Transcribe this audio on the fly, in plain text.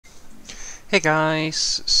Hey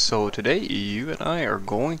guys, so today you and I are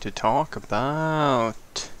going to talk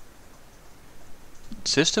about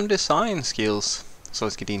system design skills. So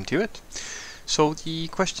let's get into it. So the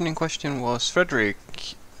question in question was, Frederick,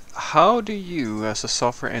 how do you as a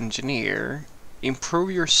software engineer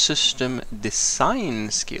improve your system design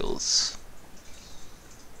skills?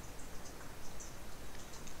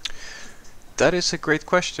 That is a great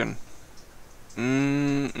question.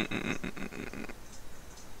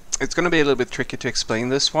 It's going to be a little bit tricky to explain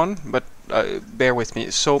this one, but bear with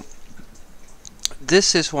me. So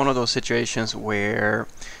this is one of those situations where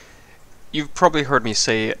you've probably heard me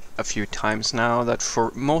say a few times now that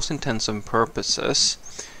for most intents and purposes,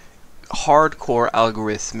 hardcore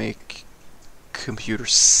algorithmic computer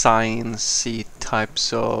sciencey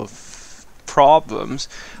types of problems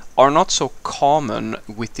are not so common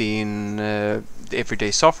within the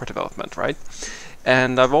everyday software development, right?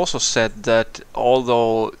 And I've also said that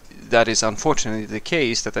although that is unfortunately the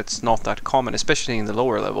case, that that's not that common, especially in the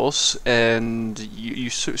lower levels, and you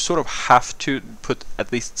sort of have to put, at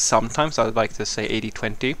least sometimes, I'd like to say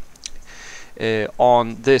 80-20,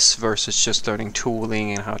 on this versus just learning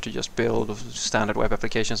tooling and how to just build standard web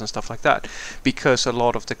applications and stuff like that, because a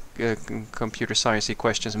lot of the computer sciencey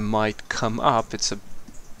questions might come up. It's a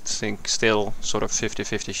think still sort of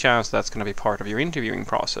 50-50 chance that's going to be part of your interviewing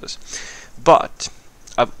process. But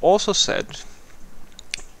I've also said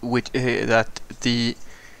that the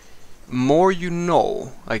more you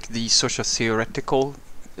know, like these sort of theoretical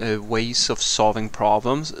ways of solving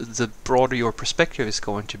problems, the broader your perspective is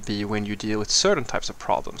going to be when you deal with certain types of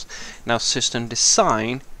problems. Now, system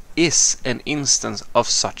design is an instance of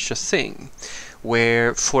such a thing,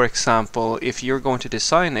 where, for example, if you're going to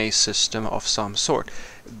design a system of some sort,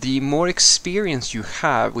 the more experience you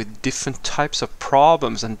have with different types of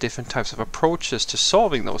problems and different types of approaches to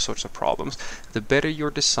solving those sorts of problems, the better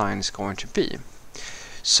your design is going to be.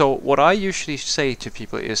 So what I usually say to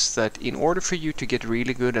people is that in order for you to get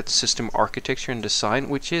really good at system architecture and design,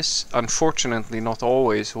 which is unfortunately not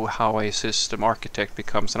always how a system architect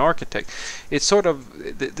becomes an architect, it's sort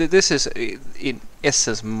of, this is in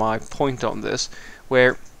essence my point on this,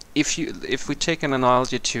 where if we take an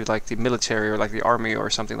analogy to like the military or like the army or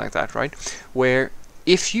something like that, right, where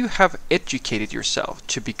if you have educated yourself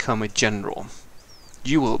to become a general,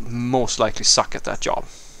 you will most likely suck at that job.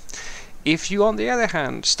 If you, on the other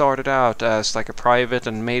hand, started out as like a private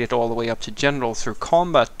and made it all the way up to general through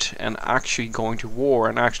combat and actually going to war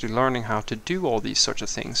and actually learning how to do all these sorts of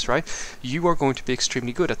things, right, you are going to be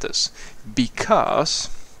extremely good at this,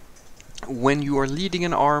 because when you are leading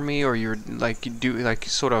an army or you're like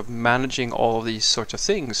sort of managing all of these sorts of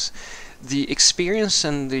things, the experience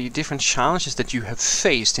and the different challenges that you have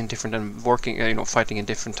faced in different and working, fighting in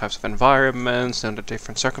different types of environments under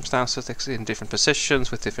different circumstances, in different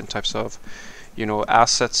positions with different types of,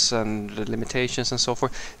 assets and limitations and so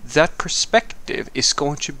forth, that perspective is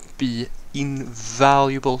going to be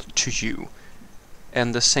invaluable to you.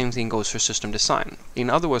 And the same thing goes for system design. In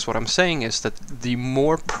other words, what I'm saying is that the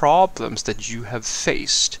more problems that you have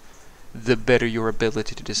faced, the better your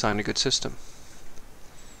ability to design a good system.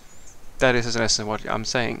 That is in essence what I'm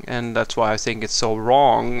saying, and that's why I think it's so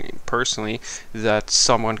wrong, personally, that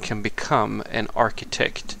someone can become an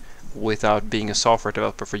architect without being a software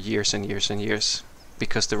developer for years and years and years.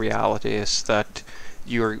 Because the reality is that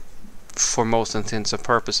you're, for most intents and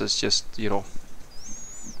purposes, just,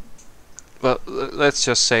 well, let's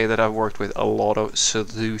just say that I've worked with a lot of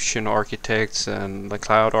solution architects and like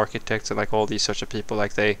cloud architects and like all these sorts of people.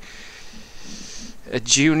 Like a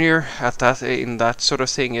junior at that in that sort of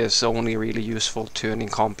thing is only really useful to an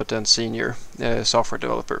incompetent senior software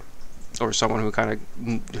developer, or someone who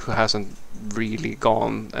hasn't really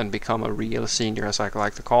gone and become a real senior, as I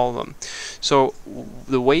like to call them. So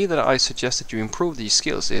the way that I suggest that you improve these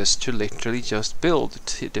skills is to literally just build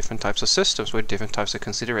different types of systems where different types of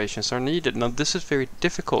considerations are needed. Now this is very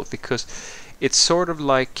difficult because it's sort of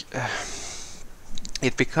like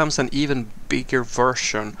it becomes an even bigger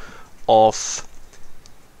version of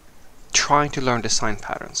trying to learn design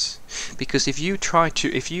patterns. Because if you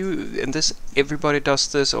and this, everybody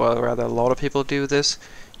does this, or rather a lot of people do this,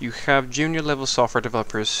 you have junior level software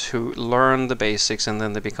developers who learn the basics and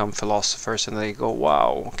then they become philosophers and they go,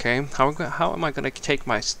 wow, okay, how am I going to take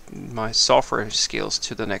my software skills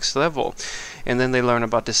to the next level? And then they learn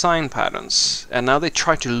about design patterns, and now they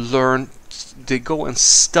go and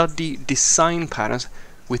study design patterns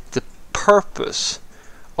with the purpose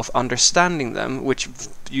of understanding them, which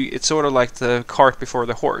it's sort of like the cart before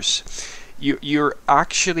the horse. You're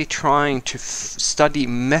actually trying to study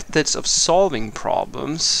methods of solving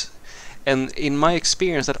problems, and in my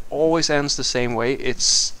experience that always ends the same way.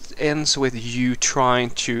 It's ends with you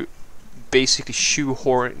trying to basically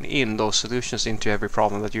shoehorn in those solutions into every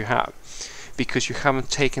problem that you have, because you haven't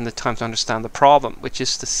taken the time to understand the problem, which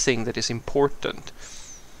is the thing that is important.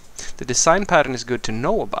 The design pattern is good to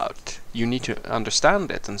know about. You need to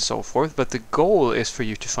understand it and so forth, but the goal is for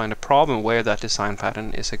you to find a problem where that design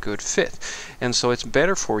pattern is a good fit. And so it's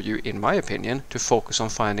better for you, in my opinion, to focus on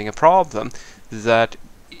finding a problem that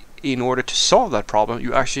in order to solve that problem,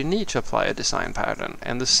 you actually need to apply a design pattern.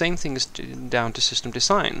 And the same thing is down to system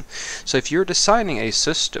design. So if you're designing a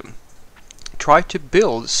system, try to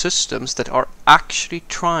build systems that are actually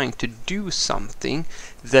trying to do something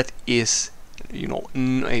that is, you know,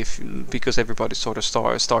 because everybody sort of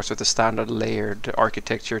starts with the standard layered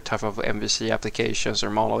architecture type of MVC applications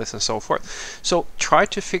or monoliths and so forth. So try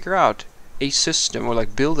to figure out a system, or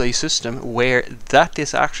like build a system where that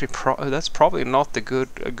is actually that's probably not a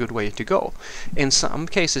good way to go. In some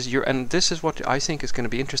cases, and this is what I think is going to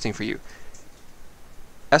be interesting for you.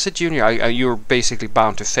 As a junior, you're basically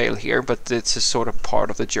bound to fail here, but it's a sort of part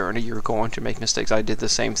of the journey. You're going to make mistakes. I did the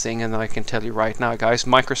same thing, and I can tell you right now, guys,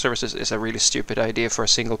 microservices is a really stupid idea for a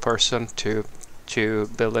single person to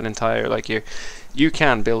build an entire, like, you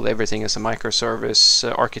can build everything as a microservice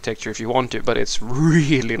architecture if you want to, but it's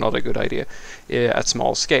really not a good idea at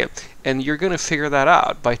small scale. And you're going to figure that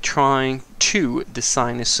out by trying to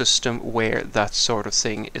design a system where that sort of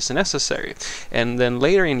thing is necessary. And then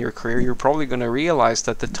later in your career, you're probably going to realize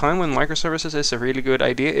that the time when microservices is a really good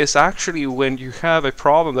idea is actually when you have a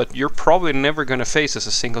problem that you're probably never going to face as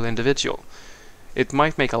a single individual. It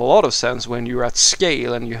might make a lot of sense when you're at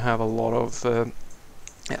scale and you have a lot of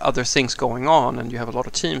other things going on and you have a lot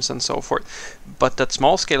of teams and so forth, but that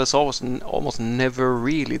small scale is almost never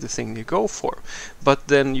really the thing you go for. But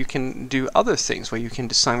then you can do other things where you can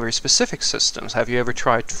design very specific systems. Have you ever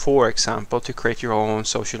tried, for example, to create your own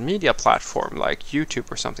social media platform like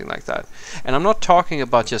YouTube or something like that? And I'm not talking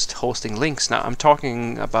about just hosting links now. I'm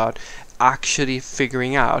talking about actually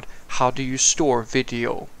figuring out how do you store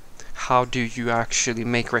video. How do you actually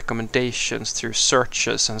make recommendations through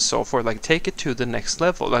searches and so forth? Like, take it to the next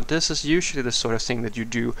level. And this is usually the sort of thing that you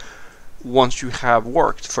do once you have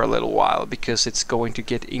worked for a little while, because it's going to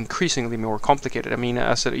get increasingly more complicated. I mean,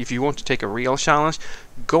 if you want to take a real challenge,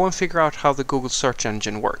 go and figure out how the Google search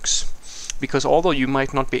engine works. Because although you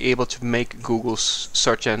might not be able to make Google's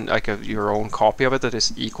search engine like your own copy of it that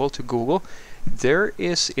is equal to Google, there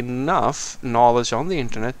is enough knowledge on the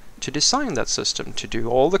internet to design that system, to do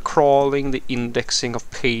all the crawling, the indexing of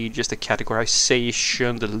pages, the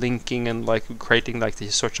categorization, the linking, and like creating like the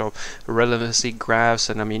sort of relevancy graphs.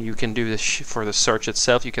 And I mean, you can do this for the search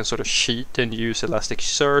itself. You can sort of cheat and use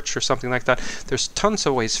Elasticsearch or something like that. There's tons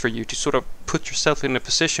of ways for you to sort of put yourself in a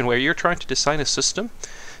position where you're trying to design a system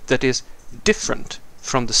that is different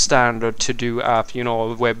from the standard to-do app, you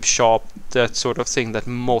know, web shop, that sort of thing that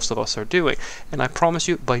most of us are doing. And I promise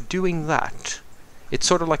you, by doing that, it's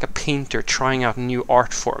sort of like a painter trying out new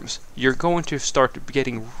art forms. You're going to start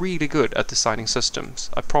getting really good at designing systems.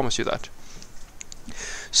 I promise you that.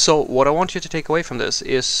 So what I want you to take away from this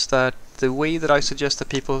is that the way that I suggest that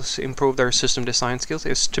people improve their system design skills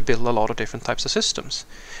is to build a lot of different types of systems.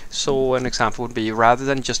 So an example would be, rather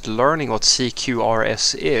than just learning what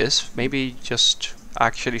CQRS is, maybe just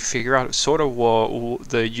actually figure out sort of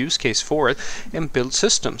the use case for it and build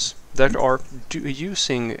systems that are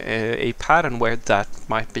using a pattern where that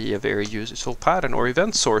might be a very useful pattern, or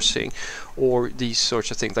event sourcing, or these sorts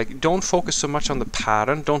of things. Like, don't focus so much on the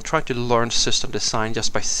pattern. Don't try to learn system design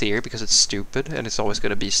just by theory, because it's stupid and it's always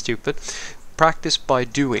going to be stupid. Practice by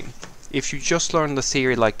doing. If you just learn the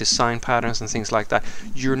theory like design patterns and things like that,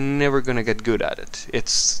 you're never going to get good at it.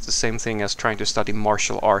 It's the same thing as trying to study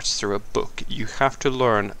martial arts through a book. You have to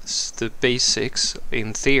learn the basics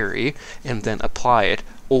in theory and then apply it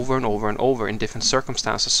over and over and over in different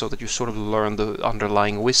circumstances, so that you sort of learn the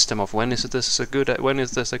underlying wisdom of when is this a good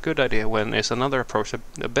idea, when is another approach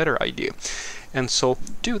a better idea. And so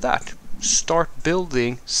do that. Start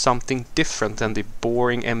building something different than the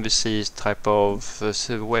boring MVC type of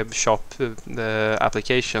web shop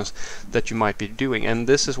applications that you might be doing. And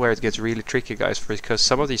this is where it gets really tricky, guys, because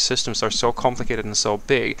some of these systems are so complicated and so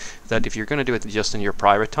big that if you're going to do it just in your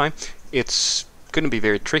private time, it's going to be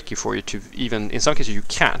very tricky for you to even, in some cases you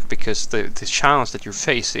can't, because the challenge that you're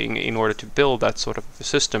facing in order to build that sort of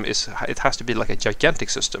system is, it has to be like a gigantic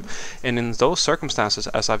system. And in those circumstances,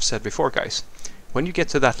 as I've said before, guys, when you get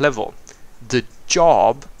to that level, the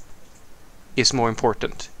job is more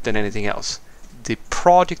important than anything else. The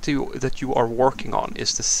project that you are working on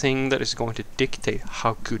is the thing that is going to dictate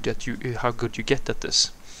how good you get at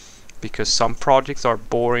this. because some projects are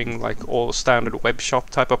boring, like all standard web shop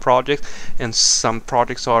type of projects, and some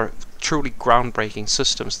projects are truly groundbreaking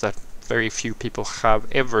systems that very few people have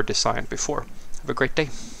ever designed before. Have a great day.